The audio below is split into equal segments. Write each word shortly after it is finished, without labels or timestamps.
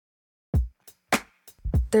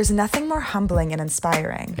There's nothing more humbling and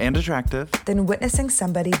inspiring and attractive than witnessing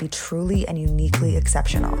somebody be truly and uniquely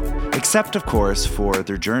exceptional. Except, of course, for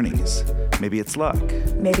their journeys. Maybe it's luck.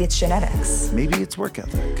 Maybe it's genetics. Maybe it's work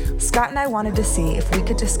ethic. Scott and I wanted to see if we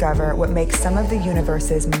could discover what makes some of the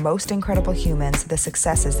universe's most incredible humans the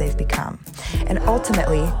successes they've become, and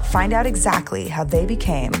ultimately find out exactly how they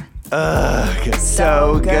became so good.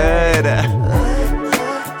 So good.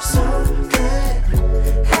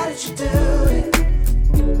 How did you do it?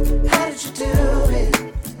 How did you do it?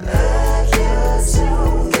 You're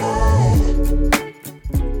so good.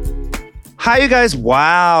 Hi, you guys.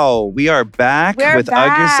 Wow. We are back with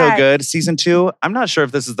Ugh, You're So Good, Season 2. I'm not sure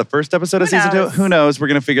if this is the first episode of Season 2. Who knows? We're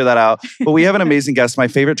going to figure that out. But we have an amazing guest, my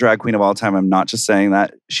favorite drag queen of all time. I'm not just saying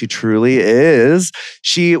that. She truly is.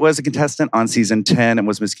 She was a contestant on Season 10 and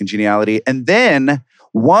was Miss Congeniality. And then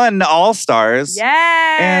won All-Stars.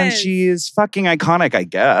 Yes. And she is fucking iconic, I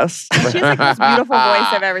guess. She has like the most beautiful voice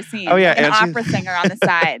I've ever seen. Oh, yeah. Like an opera singer on the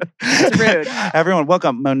side. It's rude. Everyone,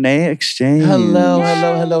 welcome. Monet Exchange. Hello.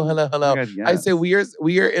 God, yes. I say we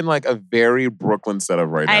are in like a very Brooklyn setup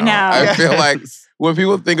right now. I know. I feel like when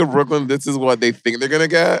people think of Brooklyn, this is what they think they're gonna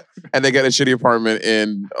get, and they get a shitty apartment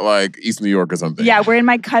in like East New York or something. Yeah, we're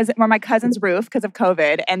my cousin's roof because of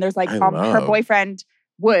COVID, and there's like her boyfriend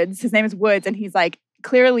Woods. His name is Woods, and he's like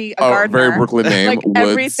clearly a gardener. Very Brooklyn name. Like Woods.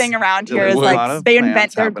 Everything around here is like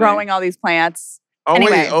they're growing all these plants. Oh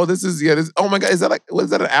anyway. Wait, oh my God, is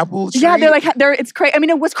that an apple tree? Yeah, it's crazy. I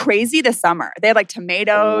mean, it was crazy this summer. They had like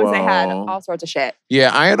tomatoes. Whoa. They had all sorts of shit.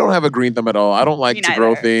 Yeah, I don't have a green thumb at all. I don't like to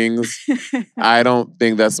grow things. I don't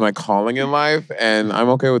think that's my calling in life, and I'm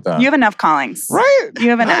okay with that. You have enough callings. Right.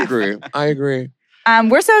 You have enough. I agree.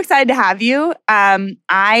 We're so excited to have you.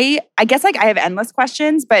 I guess like I have endless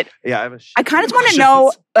questions, but yeah, I kind of just want to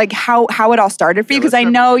know like how it all started for you, because I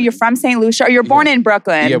know you're from St. Lucia, or you're born in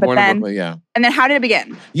Brooklyn. Yeah, born in Brooklyn, yeah. And then how did it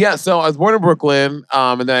begin? Yeah, so I was born in Brooklyn,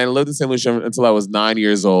 and then I lived in St. Lucia until I was 9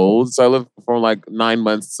 years old. So I lived from like 9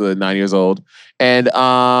 months to 9 years old. And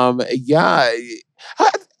I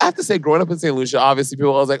have to say, growing up in St. Lucia, obviously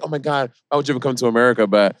people was like, oh my God, why would you ever come to America?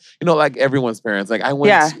 But, you know, like everyone's parents, like I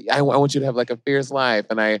want you to have like a fierce life.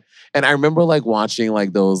 And I remember like watching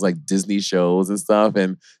like those like Disney shows and stuff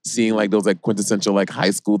and seeing like those like quintessential like high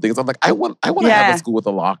school things. I'm like, I want to have a school with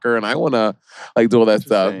a locker, and I want to like do all that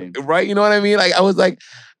stuff. Right? You know what I mean? Like I was like,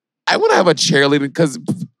 I want to have a cheerleader, because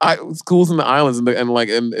schools in the islands and like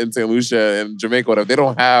in St. Lucia and Jamaica, whatever, they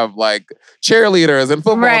don't have like cheerleaders and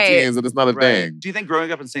football teams, and it's not a thing. Do you think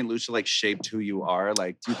growing up in St. Lucia like shaped who you are?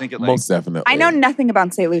 Like, do you think it like... Most definitely. I know nothing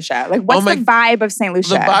about St. Lucia. Like, what's the vibe of St. Lucia?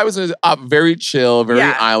 The vibe is very chill, very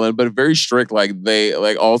island, but very strict. Like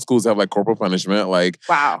all schools have like corporal punishment. Like,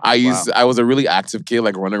 wow. I was a really active kid,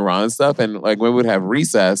 like running around and stuff. And like when we would have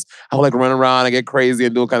recess, I would like run around and get crazy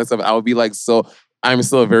and do all kind of stuff. I would be like I'm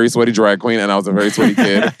still a very sweaty drag queen, and I was a very sweaty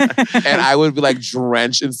kid. And I would be like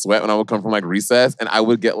drenched in sweat when I would come from like recess, and I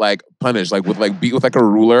would get like punished, like beat with like a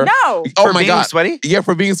ruler. No. Oh my God. Sweaty? Yeah,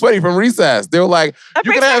 for being sweaty from recess. They were like,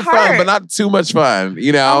 you can have fun, but not too much fun,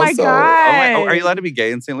 you know? Oh my God. Are you allowed to be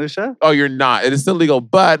gay in St. Lucia? Oh, you're not. It is still legal,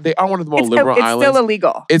 but they are one of the more liberal islands. It's still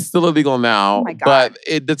illegal. It's still illegal now. Oh my God.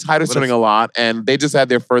 But the tide is turning a lot, and they just had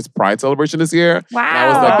their first Pride celebration this year. Wow. And I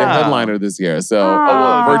was like the headliner this year. So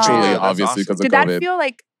virtually, obviously, because of COVID. Did that feel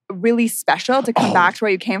like really special to come back to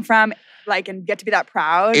where you came from, like, and get to be that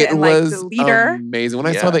proud and like the leader? Amazing. When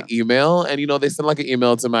I saw the email, and you know, they sent like an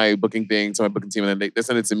email to my booking team, and then they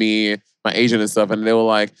sent it to me, my agent and stuff, and they were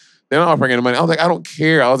like, they're not offering any money. I was like, I don't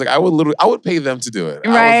care. I was like, I would pay them to do it.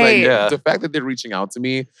 Right. I was like, the fact that they're reaching out to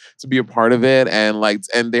me to be a part of it, and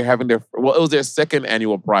they're having it was their second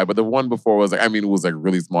annual Pride, but the one before was like, it was like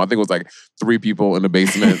really small. I think it was like 3 people in the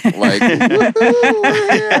basement. Like,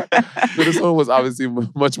 but this one was obviously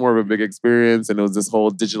much more of a big experience, and it was this whole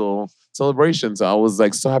digital celebration. So I was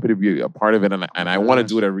like so happy to be a part of it, and I want to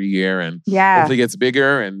do it every year, and hopefully it gets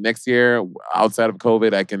bigger. And next year, outside of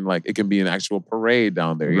COVID, it can be an actual parade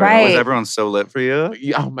down there. Right. Was everyone so lit for you?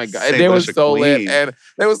 Yeah, oh my God. They were so lit. And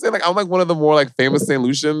they were saying like, I'm like one of the more like famous St.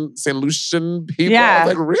 Lucian people. Yeah. I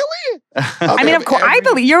was like, really? I mean, of course, I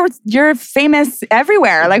believe you're famous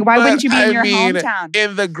everywhere. Like, why wouldn't you be in your hometown?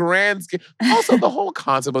 In the grand scheme. Also, the whole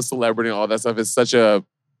concept of celebrity and all that stuff is such a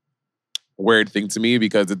weird thing to me,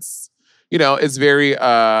 because it's, you know, it's very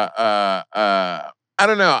I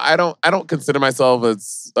don't know. I don't consider myself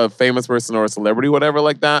as a famous person or a celebrity, whatever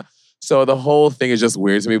like that. So the whole thing is just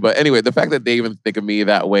weird to me. But anyway, the fact that they even think of me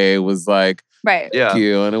that way was like cute.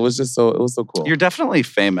 And it was so cool. You're definitely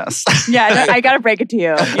famous. Yeah, I gotta break it to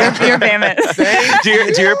you. You're famous.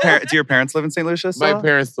 do your parents live in St. Lucia still? My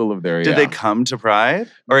parents still live there, Did they come to Pride?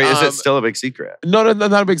 Or is it still a big secret? No,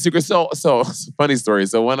 not a big secret. So funny story.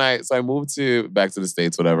 So I moved back to the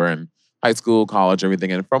States, whatever, and high school, college,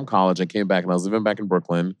 everything. And from college, I came back and I was living back in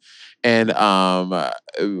Brooklyn. And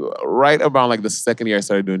right around like the second year I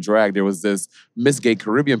started doing drag, there was this Miss Gay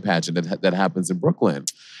Caribbean pageant that happens in Brooklyn.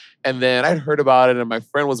 And then I'd heard about it and my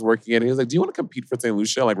friend was working it. He was like, do you want to compete for St.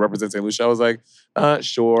 Lucia? Like represent St. Lucia? I was like,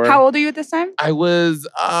 sure. How old are you at this time? I was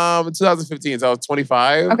 2015, so I was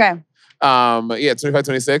 25. Okay. 25,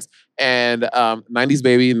 26. And 90s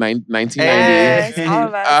baby, 1990. Yes,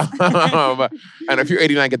 all of us. And if you're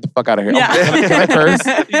 89, get the fuck out of here. Yeah. Can I curse?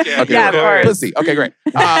 Okay, yeah, of course. Pussy. Okay, great.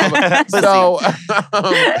 So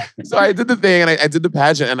I did the thing and I did the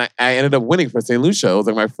pageant and I ended up winning for St. Lucia. It was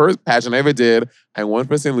like my first pageant I ever did. I won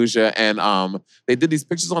for St. Lucia and they did these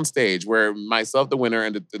pictures on stage where myself, the winner,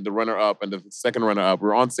 and the runner-up and the second runner-up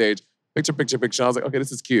were on stage. Picture. I was like, okay,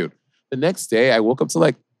 this is cute. The next day, I woke up to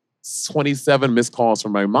like 27 missed calls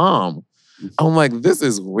from my mom. I'm like, this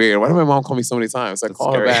is weird. Why did my mom call me so many times? So I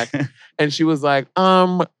called her back and she was like,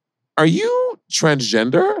 are you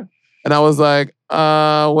transgender? And I was like,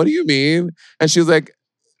 what do you mean? And she was like,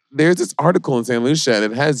 there's this article in St. Lucia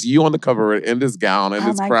and it has you on the cover in this gown and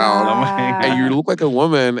this crown. God. And you look like a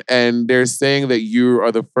woman and they're saying that you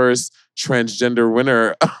are the first transgender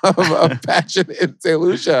winner of a pageant in St.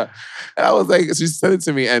 Lucia. And I was like, she sent it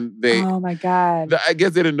to me and they... Oh my God. I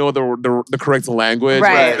guess they didn't know the correct language.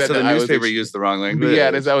 Right. So the newspaper used the wrong language.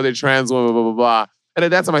 Yeah, they said I was a trans woman, blah, blah, blah. And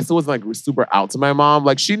at that time, I still wasn't like super out to my mom.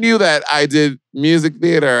 Like she knew that I did music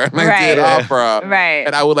theater and I did opera. Right.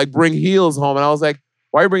 And I would like bring heels home. And I was like,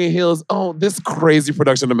 why are you bringing heels? Oh, this crazy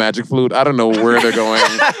production of Magic Flute. I don't know where they're going.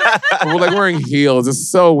 We're like wearing heels.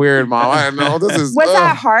 It's so weird, Mom. I don't know. This is... Was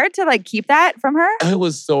that hard to like keep that from her? It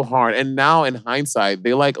was so hard. And now in hindsight,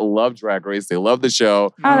 they like love Drag Race. They love the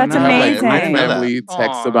show. Oh, that's amazing. Like, my family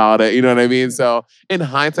texts about it. You know what I mean? So in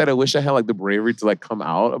hindsight, I wish I had like the bravery to like come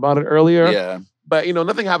out about it earlier. Yeah. But, you know,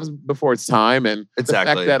 nothing happens before it's time. And the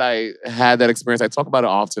fact that I had that experience, I talk about it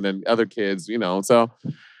often and other kids, you know, so...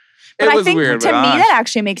 But it was I think weird, to me that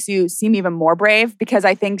actually makes you seem even more brave because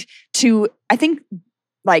I think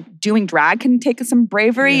like doing drag can take some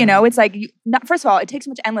bravery. You know, it's like first of all, it takes so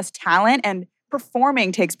much endless talent and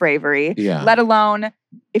performing takes bravery. Yeah. Let alone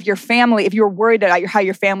if you're worried about how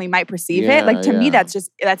your family might perceive it. Like to me, that's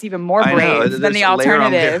even more brave than the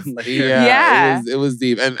alternative. It was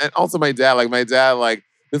deep, and also my dad,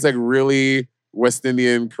 this like really West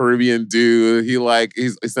Indian, Caribbean dude.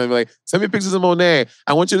 He's sending me like, send me pictures of Monet.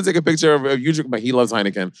 I want you to take a picture of you drinking, but he loves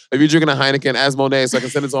Heineken. If you're drinking a Heineken as Monet, so I can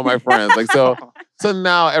send it to all my friends. Like so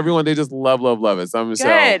now everyone, they just love it. So I'm just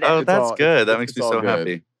good. That's good. That makes me so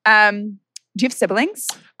happy. Do you have siblings?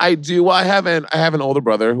 I do. Well, I have an older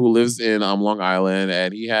brother who lives in Long Island,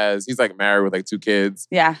 and he's like married with like 2 kids.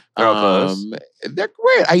 Yeah. They're all close. They're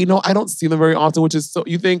great. I don't see them very often, which is so.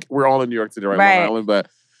 You think we're all in New York City, right? Long Island, but.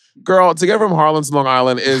 Girl, to get from Harlem to Long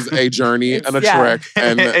Island is a journey and a trek.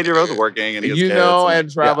 And you're both working and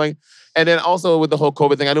and traveling. Yeah. And then also with the whole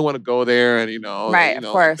COVID thing, I didn't want to go there and, of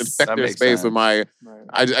course. infect their space with my...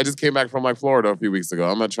 I just came back from like Florida a few weeks ago.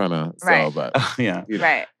 I'm not trying to sell, but...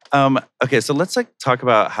 Right. Okay, so let's like talk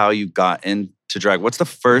about how you got into drag. What's the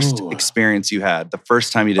first experience you had? The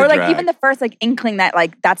first time you did drag? Or like even the first like inkling that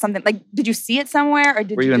like that's something... Like, did you see it somewhere or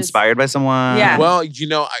were you inspired by someone? Yeah. Well,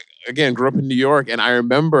 I grew up in New York, and I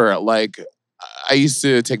remember like I used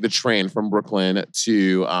to take the train from Brooklyn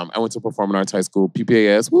to I went to Performing Arts High School,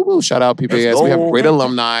 PPAS. Woo woo! Shout out PPAS. We have great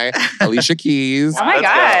alumni. Alicia Keys. Oh my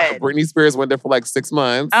God. Britney Spears went there for like 6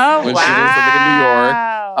 months. Oh when she did something in New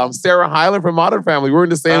York. Sarah Hyland from Modern Family. We were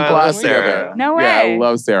in the same class together. No way. Yeah, I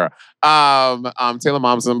love Sarah. Taylor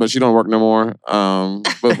Momsen, but she don't work no more.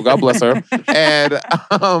 But God bless her. And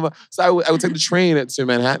so I would take the train to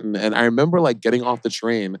Manhattan, and I remember like getting off the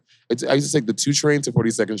train. I used to take the 2 train to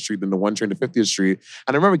 42nd Street, then the 1 train to 50th Street.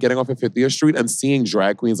 And I remember getting off at 50th Street and seeing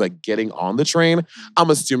drag queens like getting on the train. I'm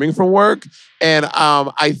assuming from work, and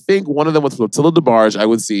I think one of them was Flotilla DeBarge. I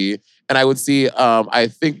would see. And I would see, I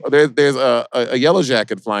think there's a yellow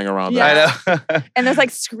jacket flying around. Yeah. I know. And there's like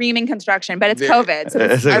screaming construction, but it's COVID. So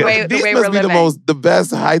this is the way we're living. The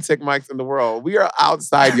best high-tech mics in the world. We are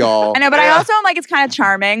outside, y'all. I know, but I also am like, it's kind of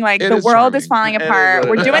charming. Like the world is falling apart.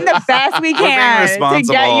 We're doing the best we can to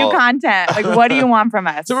get you content. Like, what do you want from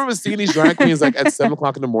us? So I remember seeing these drag queens like at 7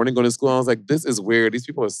 o'clock in the morning going to school. And I was like, this is weird. These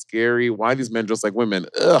people are scary. Why are these men dressed like women?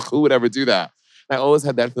 Ugh, who would ever do that? I always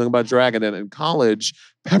had that feeling about drag. And then in college,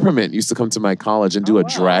 Peppermint used to come to my college and do a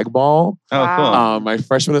drag ball. Oh, cool. My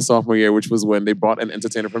freshman and sophomore year, which was when they brought an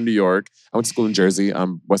entertainer from New York. I went to school in Jersey,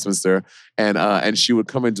 Westminster. And she would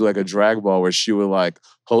come and do like a drag ball where she would like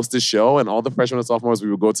host a show. And all the freshmen and sophomores,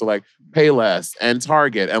 we would go to like Payless and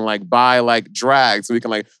Target and like buy like drag so we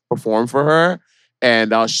can like perform for her.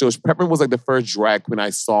 And Peppermint was like the first drag queen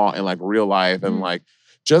I saw in like real life. And like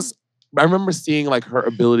I remember seeing like her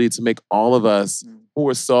ability to make all of us who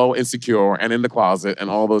were so insecure and in the closet and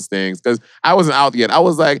all those things. Because I wasn't out yet. I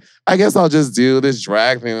was like, I guess I'll just do this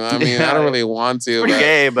drag thing. I mean, I don't really want to. Pretty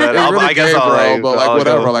gay, but I guess I'll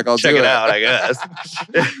whatever. Like I'll check do it out, I guess.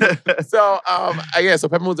 So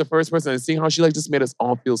Peppermint was the first person, and seeing how she like just made us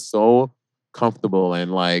all feel so comfortable,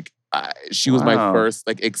 and like she was my first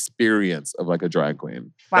like experience of like a drag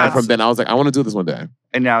queen. Wow. And from then I was like, I want to do this one day.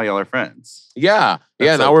 And now y'all are friends. Yeah.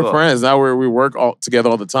 That's now so we're cool. friends. Now we work all together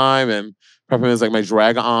all the time, and Peppermint is like my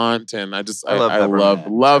drag aunt, and I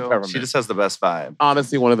love Peppermint. She just has the best vibe.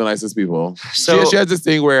 Honestly, one of the nicest people. So she has this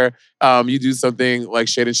thing where you do something like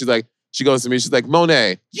shade, and she goes to me, she's like,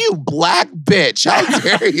 Monet, you black bitch. How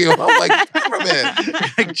dare you? I'm like,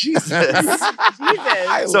 Peppermint. like, Jesus. Jesus.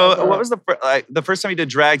 What was the first time you did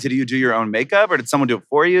drag? Did you do your own makeup or did someone do it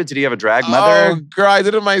for you? Did you have a drag mother? Oh, girl, I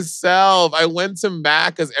did it myself. I went to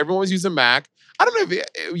Mac because everyone was using Mac. I don't know if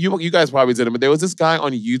you guys probably did it, but there was this guy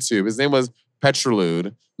on YouTube. His name was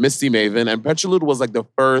Petralude, Misty Maven. And Petralude was like the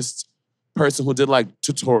first person who did like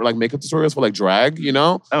makeup tutorials for like drag, you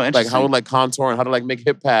know? Oh, interesting. Like how to like contour and how to like make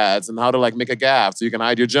hip pads and how to like make a gaff so you can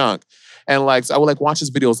hide your junk. And like, so I would like watch his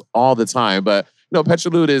videos all the time. But you know,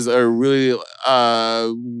 Petralude is a really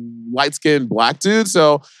light-skinned black dude.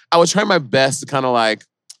 So I was trying my best to kind of like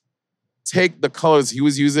take the colors he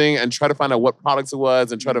was using and try to find out what products it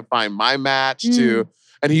was and try to find my match to.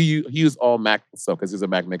 And he used all MAC stuff because he's a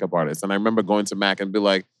MAC makeup artist. And I remember going to MAC and be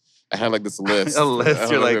like, I had like this list. A list,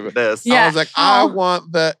 you're like this. I was like, I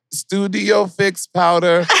want the Studio Fix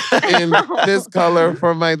powder in this color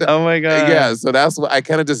for my... Oh my God. Yeah, so that's what I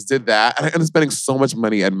kind of just did that. And I ended up spending so much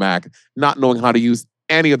money at MAC, not knowing how to use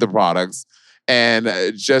any of the products and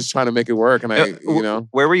just trying to make it work. And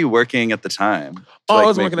Where were you working at the time? I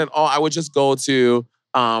was working I would just go to...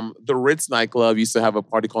 the Ritz nightclub used to have a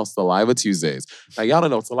party called Saliva Tuesdays. Now, y'all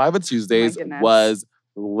don't know, Saliva Tuesdays was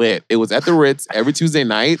lit. It was at the Ritz every Tuesday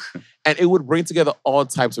night, and it would bring together all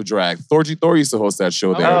types of drag. Thor used to host that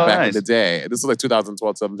show there back in the day. This was like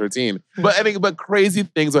 2012, 2013. But crazy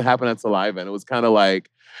things would happen at Saliva, and it was kind of like,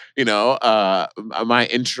 you know, my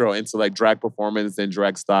intro into like drag performance and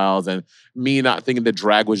drag styles, and me not thinking that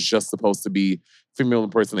drag was just supposed to be female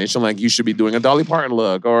impersonation. Like you should be doing a Dolly Parton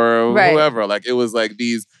look or whoever. Like it was like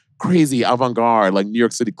these crazy avant-garde, like New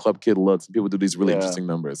York City club kid looks. And people do these really interesting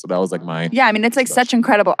numbers. So that was like my... Yeah, I mean, it's like such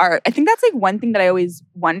incredible art. I think that's like one thing that I always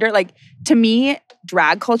wonder. Like to me,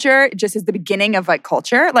 drag culture just is the beginning of like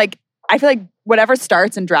culture. Like I feel like whatever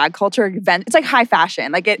starts in drag culture, it's like high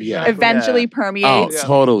fashion. Like it eventually permeates. Oh,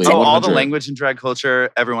 totally. Oh, all the language in drag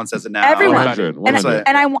culture, everyone says it now. Everyone. 100.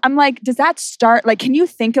 And I'm like, does that start, like, can you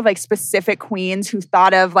think of like specific queens who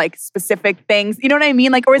thought of like specific things? You know what I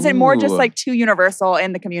mean? Like, or is it more just like too universal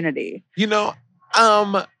in the community? You know,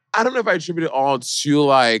 I don't know if I attribute it all to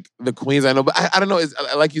like the queens I know, but I don't know. It's,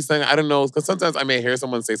 like you saying, I don't know, because sometimes I may hear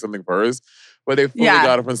someone say something first, but they fully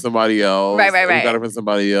got it from somebody else. Right. Got it from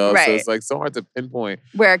somebody else. Right. So it's like so hard to pinpoint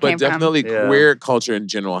where it came from. But definitely queer culture in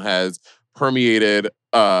general has permeated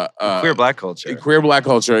queer black culture. Queer black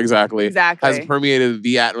culture, exactly. Has permeated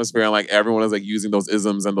the atmosphere, and like everyone is like using those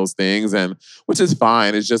isms and those things, and which is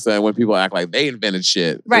fine. It's just that when people act like they invented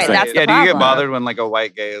shit. Right, like, that's the do problem. you get bothered when like a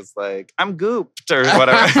white gay is like, I'm gooped or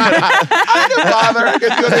whatever? I get bothered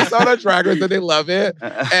because they saw the Drag Race and they love it.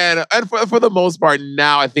 And for the most part,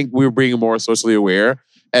 now I think we're being more socially aware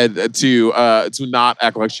and to not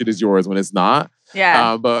act like shit is yours when it's not.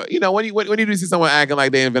 Yeah. But you know, when you do see someone acting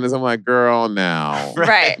like they invented something, like, girl, now.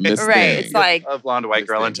 Right. It's like a blonde white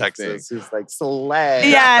girl in Texas who's like,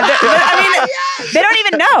 slay. Yeah. I mean, they don't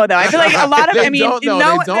even know though. I feel like a lot of, they don't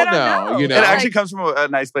know. You know, it actually comes from a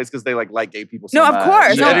nice place because they like gay people so much. Of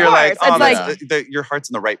course. And you're like, oh, it's like, your heart's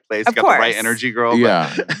in the right place. You got the right energy, girl.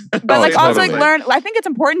 Yeah. But like also like learn. I think it's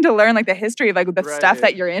important to learn like the history of like the stuff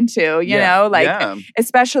that you're into. You know, like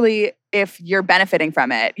especially if you're benefiting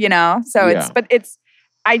from it. You know, so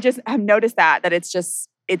I just have noticed that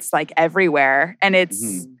it's like everywhere, and it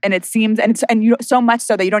seems and so much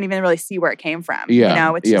so that you don't even really see where it came from. Yeah, you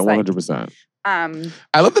know, it's just 100%.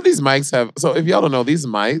 I love that these mics have. So if y'all don't know, these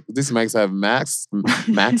mics have masks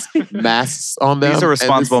on them. These are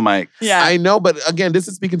responsible mics. Yeah, I know, but again, this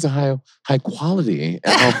is speaking to high quality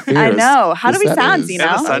and how fierce. I know. How do we sound? You know,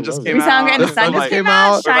 and the sun just came we out. sound great. The sun just came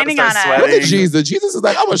out, shining on us. Look at Jesus. Jesus is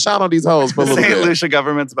like, I'm gonna shine on these hoes for a little St. bit. Lucia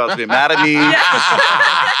government's about to be mad at me.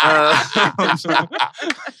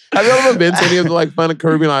 Have you ever been to any of the like fun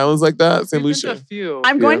Caribbean islands like that? St. Lucia? A few.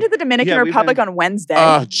 I'm going to the Dominican Republic on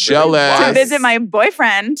Wednesday. Jealous. To visit my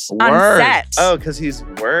boyfriend on set. Oh, because he's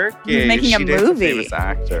working. He's making a movie. Famous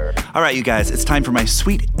actor. All right, you guys, it's time for my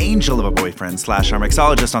sweet angel of a boyfriend / our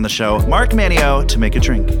mixologist on the show, Mark Manio, to make a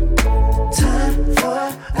drink. Time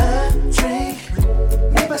for a drink.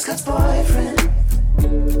 Make my Scott's boyfriend.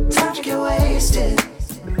 Time to get wasted.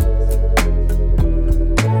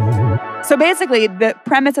 So basically, the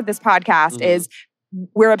premise of this podcast is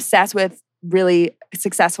we're obsessed with really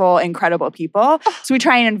successful, incredible people. So we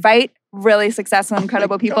try and invite really successful,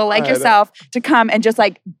 incredible people like yourself to come and just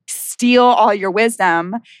like steal all your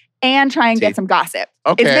wisdom and try and get some gossip.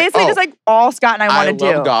 Okay. It's basically just like all Scott and I want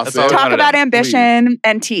to do. Gossip. Talk about ambition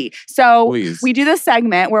and tea. So we do this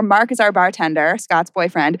segment where Mark is our bartender, Scott's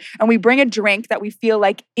boyfriend, and we bring a drink that we feel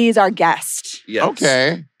like is our guest. Yes.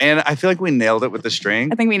 Okay. And I feel like we nailed it with the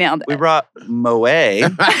string. I think we nailed it. We brought Moët.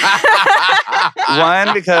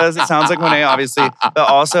 One, because it sounds like Monet, obviously, but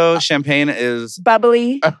also champagne is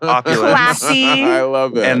bubbly, opulent, classy. I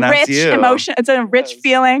love it. And that's rich you. Emotion. It's a rich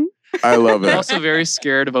feeling. I love it. I'm also very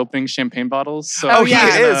scared of opening champagne bottles. So he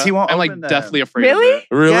is. He won't I'm like open them. deathly afraid Really? of it.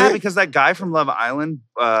 Really? Yeah, because that guy from Love Island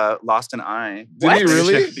lost an eye. Did he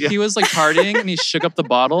really? Yeah. He was like partying and he shook up the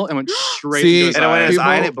bottle and went straight See, into his And it went in his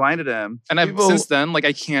eye. eye and it blinded him. And since then, like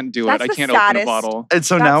I can't do it. That's I the can't open a saddest- bottle. And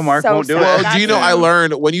so That's now Mark so won't do sad. it. Well, That's do you know, it. I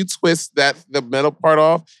learned when you twist the metal part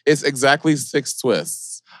off, it's exactly 6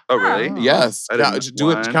 twists. Oh, really? Oh. Yes. I Now, didn't-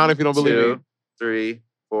 do it. one, Count if you don't believe me. 2, 3,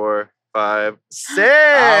 4, 5,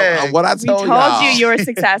 6. What I We told told y'all. you were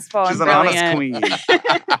successful She's and an brilliant. honest queen.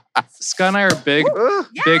 Scott and I are big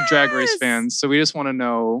Drag Race Yes. fans, so we just want to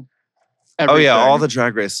know Oh, everything. yeah, all the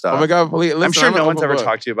Drag Race stuff. Oh my God, please. Listen, I'm sure I'm no an one's open ever book.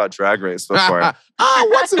 talked to you about Drag Race before.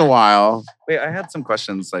 Once in a while. Wait, I had some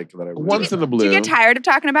questions like that I would Once in the Do blue. you get tired of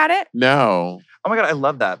talking about it? No. Oh my God, I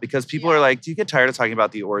love that because people are like, do you get tired of talking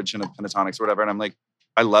about the origin of pentatonics or whatever? And I'm like,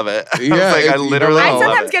 I love it. Yeah, I literally I love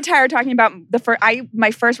sometimes it. get tired talking about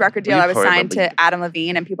my first record deal. You I was probably signed remember to Adam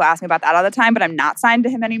Levine, and people ask me about that all the time. But I'm not signed to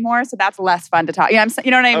him anymore, so that's less fun to talk. You know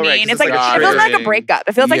what I Oh, mean? right, 'cause It's like it's like it a feels like a thing. breakup.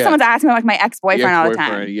 It feels like Yeah. someone's asking me like my ex-boyfriend all the time,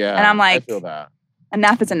 Boyfriend, yeah. and I'm like, I feel that.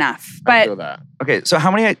 enough is enough. I feel But that. Okay, so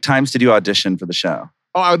how many times did you audition for the show?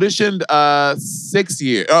 Oh, I auditioned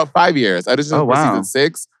 5 years. I auditioned Oh, for wow. season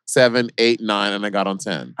 6, 7, 8, 9, and I got on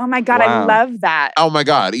 10. oh my God, I Wow. love that. Oh my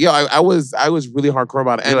God. Yeah, I was really hardcore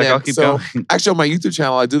about it. You're And like, then, I'll keep going. actually on my YouTube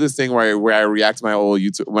channel, I do this thing where I react to my old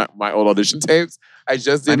my old audition tapes. I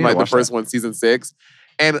just I did need to the watch first that. one, season 6.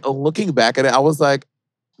 And looking back at it, I was like,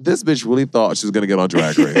 this bitch really thought she was gonna get on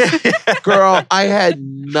Drag Race. Girl, I had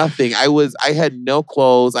nothing. I had no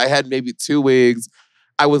clothes. I had maybe 2 wigs.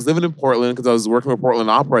 I was living in Portland because I was working with Portland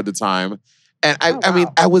Opera at the time. And I mean,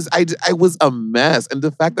 I was a mess. And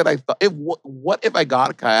the fact that I thought, what if I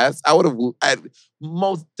got cast? I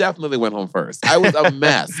most definitely went home first. I was a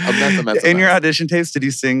mess. A mess. In your audition tapes, did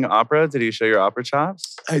you sing opera? Did you show your opera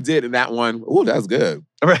chops? I did in that one. Ooh, that's good.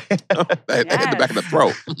 Right. I hit the back of the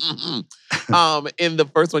throat. In the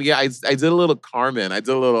first one, yeah, I did a little Carmen. I did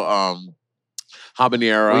a little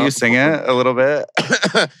habanero. Will you sing it a little bit?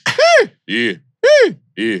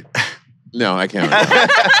 Yeah. No, I can't.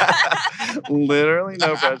 Literally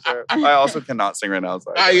no pressure. I also cannot sing right now.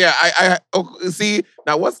 Sorry. I see,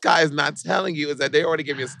 now what Sky is not telling you is that they already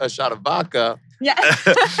gave me a shot of vodka. Yeah.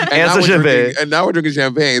 And some champagne. And now we're drinking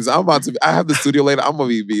champagne. So I have the studio later. I'm going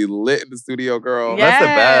to be lit in the studio, girl. Yeah. That's the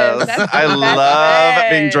Yes, best. that's I the love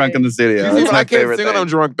best. being drunk in the studio. You That's see, my I can't favorite sing thing. when I'm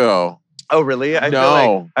drunk, though. Oh, really? I feel No.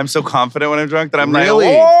 like I'm so confident when I'm drunk that I'm Really?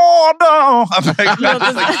 like, oh, no. I'm like,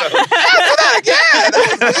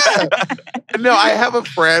 No, I have a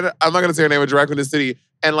friend. I'm not going to say her name, a drag queen in the city.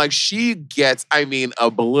 And like she gets,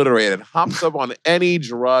 obliterated. Hops up on any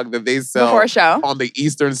drug that they sell Before a show. on the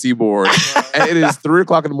Eastern Seaboard. And it is 3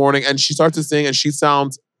 o'clock in the morning. And she starts to sing and she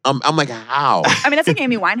sounds, I'm like, how? I mean, that's like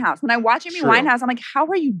Amy Winehouse. When I watch Amy True. Winehouse, I'm like, how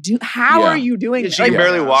are you doing this? she Like, can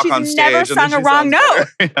barely walk she's on stage. never and then sung a she wrong sounds note.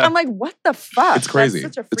 better. I'm like, what the fuck? It's crazy.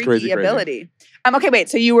 That's such a It's freaky crazy. ability. Okay, wait.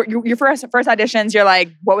 So your first auditions, you're like,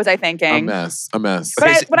 what was I thinking? A mess. But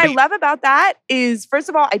Okay, what I love about that is, first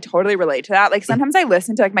of all, I totally relate to that. Like sometimes I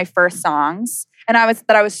listen to like my first songs, and I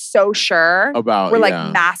was so sure About, were like yeah.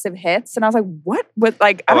 massive hits, and I was like, what?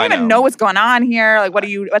 Like I Oh, don't I even know. know what's going on here. Like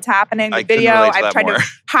what's happening? The I couldn't video. relate to I've that tried more. to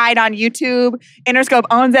hide on YouTube. Interscope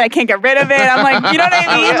owns it. I can't get rid of it. I'm like, you know what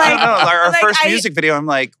I mean? Like, our first music video, I'm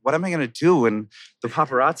like, what am I going to do when the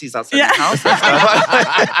paparazzi's outside the house and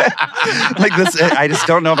stuff? Like this, I just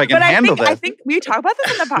don't know if I can handle this. I think we talk about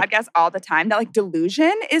this in the podcast all the time, that like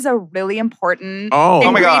delusion is a really important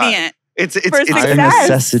ingredient. My God. It's a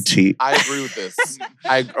necessity. I agree with this.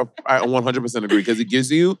 I 100% agree because it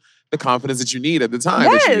gives you the confidence that you need at the time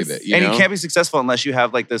that you need it. You can't be successful unless you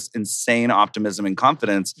have like this insane optimism and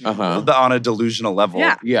confidence on a delusional level.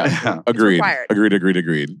 Yeah. Agreed.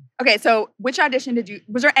 Okay, so which audition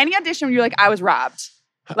was there any audition where you're like, I was robbed?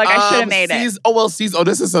 Like I should have made it.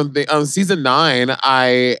 This is something. Season 9,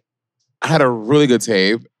 I had a really good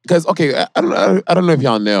tape. Because, okay, I don't know if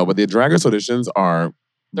y'all know, but the Drag Race auditions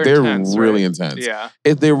they're intense, really intense. Yeah.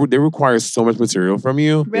 They require so much material from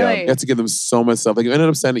you. Really? You have to give them so much stuff. Like you end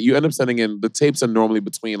up sending in, the tapes are normally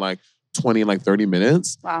between like 20 and like 30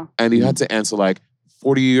 minutes. Wow. And you have to answer like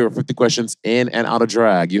 40 or 50 questions in and out of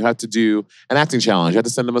drag. You have to do an acting challenge. You have to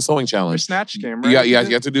send them a sewing challenge. Snatch Game, right? You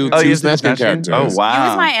have to do 2 Snatch Game characters. Oh, wow.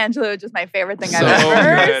 Use My Angela is just my favorite thing I've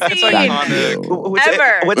ever seen. It's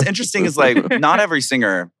iconic. What's interesting is like, not every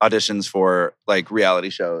singer auditions for like reality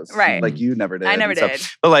shows. Right. Like you never did. I never did.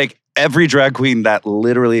 But like every drag queen that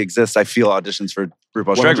literally exists, I feel auditions for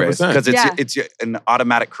RuPaul's Drag Race. Because it's an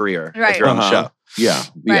automatic career if you're on the show. Yeah.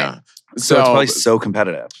 Right. Yeah. So it's probably so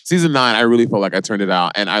competitive. Season 9, I really felt like I turned it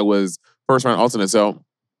out. And I was first round alternate. So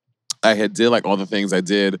I did like all the things I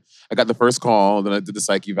did. I got the first call, then I did the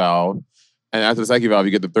psych eval. And after the psych eval,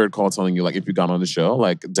 you get the third call telling you like if you got on the show,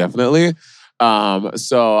 like definitely.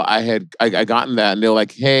 So I gotten that and they were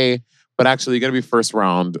like, hey, but actually you're going to be first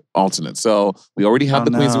round alternate. So we already have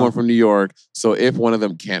the queens and one from New York. So if one of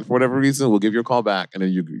them can't for whatever reason, we'll give you a call back and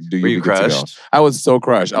then Were you crushed? I was so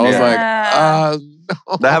crushed. I was like,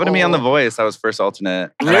 no. That happened to me on The Voice. I was first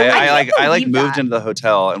alternate. I moved into the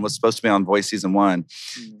hotel and was supposed to be on Voice season 1.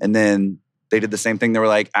 And then they did the same thing. They were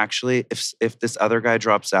like, actually, if this other guy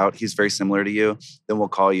drops out, he's very similar to you, then we'll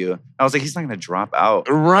call you. I was like, he's not going to drop out.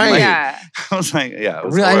 Right. Yeah. I was like, yeah. It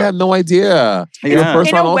was really, I had no idea. Yeah.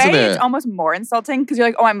 First in a way, alternate. it's almost more insulting because you're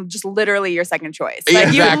like, oh, I'm just literally your second choice.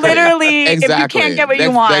 Like you literally, if you can't get what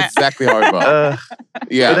you want. That's exactly how I felt. But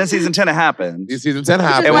then season 10 happened. Season 10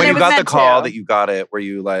 happened. And when you got the call that you got it, were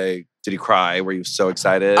you like, did you cry? Were you so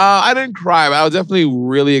excited? I didn't cry, but I was definitely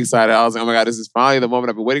really excited. I was like, oh my God, this is finally the moment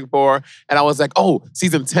I've been waiting for. And I was like, oh,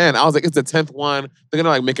 season 10. I was like, it's the 10th one. They're going to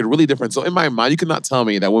like make it really different. So in my mind, you could not tell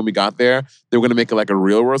me that when we got there, they were going to make it like a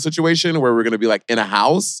real world situation where we're going to be like in a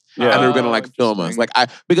house and they were going to like film us. Like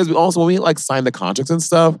because we also, when we like signed the contracts and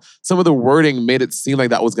stuff, some of the wording made it seem like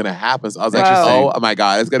that was going to happen. So I was like, oh my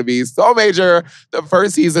God, it's going to be so major. The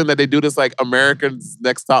first season that they do this like America's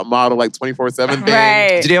Next Top Model like 24/7 thing.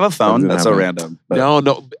 Right. Did you have a phone? That's so random. No.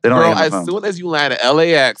 They don't Girl, as soon as you land at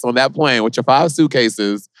LAX on that plane with your 5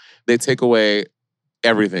 suitcases, they take away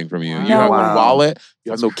everything from you. You have no wallet,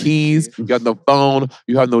 you have no keys, you have no phone,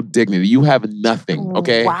 you have no dignity. You have nothing,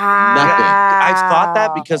 okay? Wow. Nothing. I've thought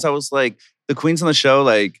that because I was like, the queens on the show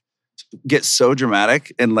like get so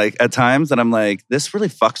dramatic and like at times that I'm like, this really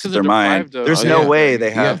fucks with their mind. There's no way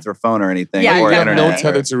they have their phone or anything or internet. No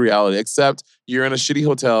tether to reality except you're in a shitty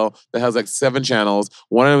hotel that has like 7 channels.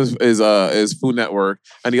 One of them is Food Network,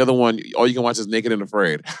 and the other one, all you can watch is Naked and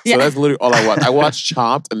Afraid. So that's literally all I watch. I watch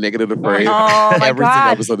Chopped and Naked and Afraid. Oh my every God.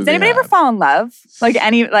 single episode. Did anybody ever fall in love? Like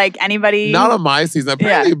anybody? Not on my season.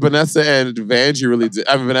 Apparently Vanessa and Vanjie really did.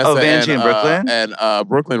 I mean, Vanessa Vanjie and Brooklyn? And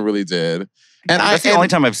Brooklyn really did. And that's the only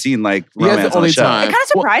time I've seen like romance on the show. It kind of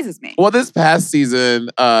surprises me. Well, this past season,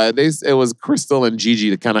 it was Crystal and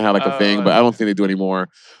Gigi that kind of had like a thing, but I don't think they do anymore.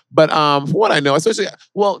 But from what I know, especially,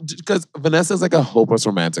 because Vanessa's like a hopeless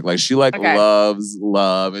romantic. Like she loves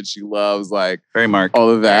love and she loves like very Mark, all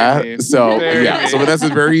of that. Very so very so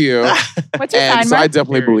Vanessa's very you. What's your sign, so Mark? I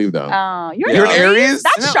definitely believe them. Oh, you're an Aries?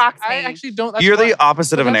 That shocks me. I actually don't. You're the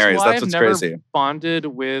opposite of an Aries. That's what's crazy. I've never bonded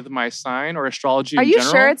with my sign or astrology. Are in you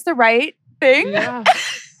general. sure it's the right thing? Yeah.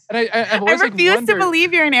 And I've always refuse to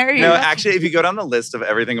believe you're an Aries. No, actually, if you go down the list of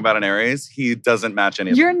everything about an Aries, he doesn't match any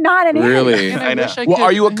of them. You're not an Aries. Really? I know. Well,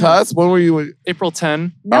 are you a cusp? When were you? April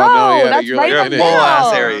 10. No, that's you're right like in the full middle.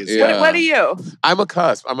 ass Aries. Yeah. What are you? I'm a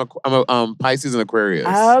cusp. I'm a Pisces and Aquarius.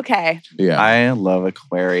 Okay. Yeah. I love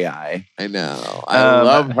Aquarii. I know. I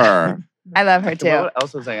love her. I love her too. What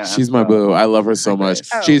else was I gonna ask She's my about? boo. I love her so much.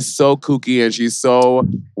 Oh. She's so kooky and she's so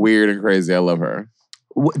weird and crazy. I love her.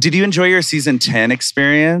 Did you enjoy your season 10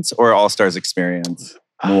 experience or All Stars experience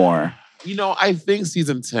more? You know, I think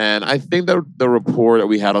season 10, I think that the rapport that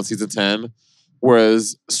we had on season 10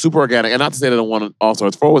 was super organic. And not to say that I want All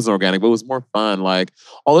Stars 4 wasn't organic, but it was more fun. Like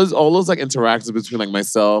all those like interactions between like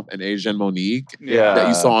myself and Asia and Monique that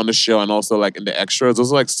you saw on the show and also like in the extras.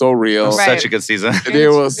 Those were like so real. It was such a good season.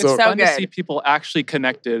 It's fun to see people actually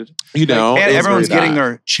connected. You know? And everyone's getting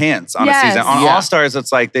their chance on a season. On All Stars,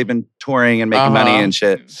 it's like they've been touring and making money and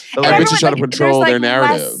shit. But like, bitches trying to control their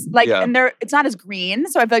narrative. And it's not as green.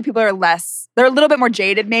 So I feel like people are they're a little bit more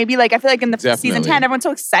jaded maybe. Like I feel like in the season 10, everyone's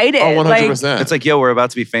so excited. Oh, 100%. It's like, yo, we're about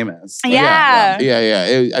to be famous. Yeah.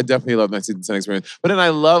 I definitely love my season 10 experience. But then I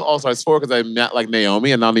love All Stars 4 because I met like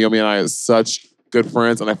Naomi, and now Naomi and I are such good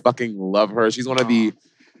friends, and I fucking love her. She's one of the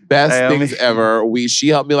best things ever. She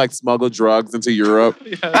helped me like smuggle drugs into Europe.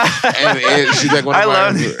 And she's like one of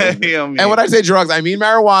my... Naomi. And when I say drugs, I mean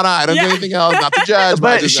marijuana. I don't do anything else, not to judge.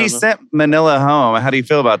 But she sent Manila home. How do you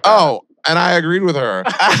feel about that? Oh, and I agreed with her.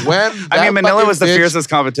 Manila was the fiercest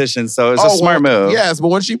competition, so it was a smart move. Yes, but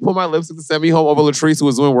when she put my lipstick to send me home over Latrice, who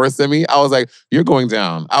was doing worse than me, I was like, you're going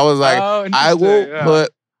down. I was like, I will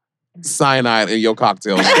put cyanide in your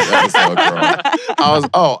cocktail in this episode,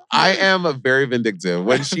 girl. I am very vindictive.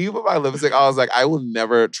 When she put my lipstick, I was like, I will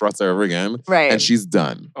never trust her ever again. Right. And she's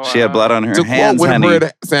done. She had blood on her hands, quote honey.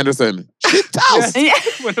 Winfred Sanderson, she's toast.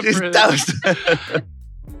 She's toast.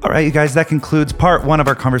 All right, you guys, that concludes part 1 of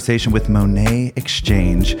our conversation with Monet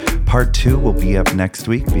Exchange. Part 2 will be up next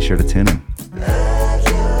week. Be sure to tune in.